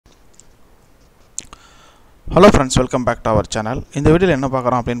Hello friends, welcome back to our channel. In the video என்ன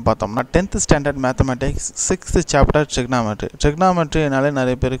பார்க்கறோம் அப்படினு பார்த்தோம்னா 10th standard mathematics 6th chapter trigonometry. Trigonometry நாலே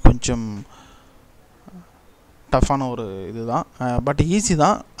நிறைய பேருக்கு கொஞ்சம் டஃப்பான ஒரு இதுதான். பட் ஈஸி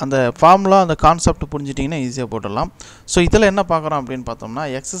தான். அந்த ஃபார்முலா அந்த கான்செப்ட் புரிஞ்சிட்டீங்கன்னா ஈஸியா போடலாம். சோ இதல என்ன பார்க்கறோம் அப்படினு பார்த்தோம்னா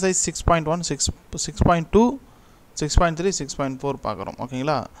exercise 6.1 6.2 6.3 6.4 பார்க்கறோம்.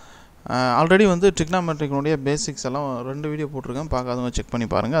 ஓகேங்களா? ஆல்ரெடி வந்து trigonometry பேசிக்ஸ் எல்லாம் ரெண்டு வீடியோ போட்டுருக்கேன், பார்க்காதவங்க செக் பண்ணி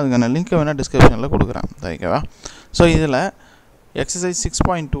பாருங்க. அதுக்கான லிங்க் வேணா டிஸ்கிரிப்ஷன்ல கொடுக்கிறேன். ஓகேவா? சோ இதுல எக்சர்சைஸ்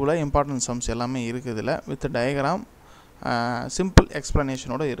 6.2ல இம்பார்ட்டன்ட் சம்ஸ் எல்லாமே இருக்கு இதுல வித் டயகிராம் சிம்பிள்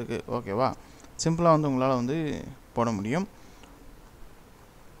எக்ஸ்பிளனேஷனோட இருக்கு. ஓகேவா? சிம்பிளா வந்து உங்களால வந்து போட முடியும்.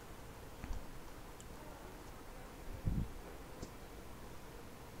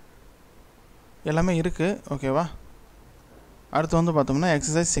 எல்லாமே இருக்கு. ஓகேவா? அடுத்து வந்து பார்த்தோம்னா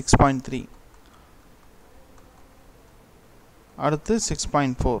எக்சர்சைஸ் 6.3 அடுத்து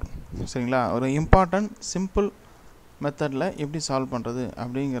 6.4 சரிங்களா? ஒரு இம்பார்ட்டன்ட் சிம்பிள் மெத்தட்ல எப்படி சால்வ் பண்றது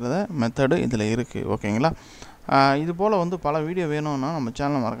அப்படிங்கறத மெத்தட் இதுல இருக்கு. ஓகேங்களா? இது போல வந்து பல வீடியோ வேணும்னா நம்ம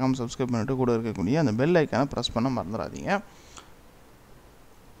சேனலை மறக்காம Subscribe பண்ணிட்டு கூட இருக்கக்கூடிய அந்த பெல் ஐகானை பிரஸ் பண்ண மறந்துடாதீங்க.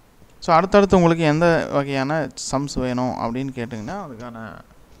 சோ அடுத்து உங்களுக்கு எந்த வகையான சம்ஸ் வேணும் அப்படினு கேட்டிங்கனா அதுக்கான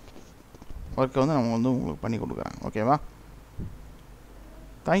வர்க்க வந்து நம்ம வந்து உங்களுக்கு பண்ணி கொடுக்குறேன். ஓகேவா?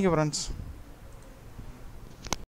 Thank you friends.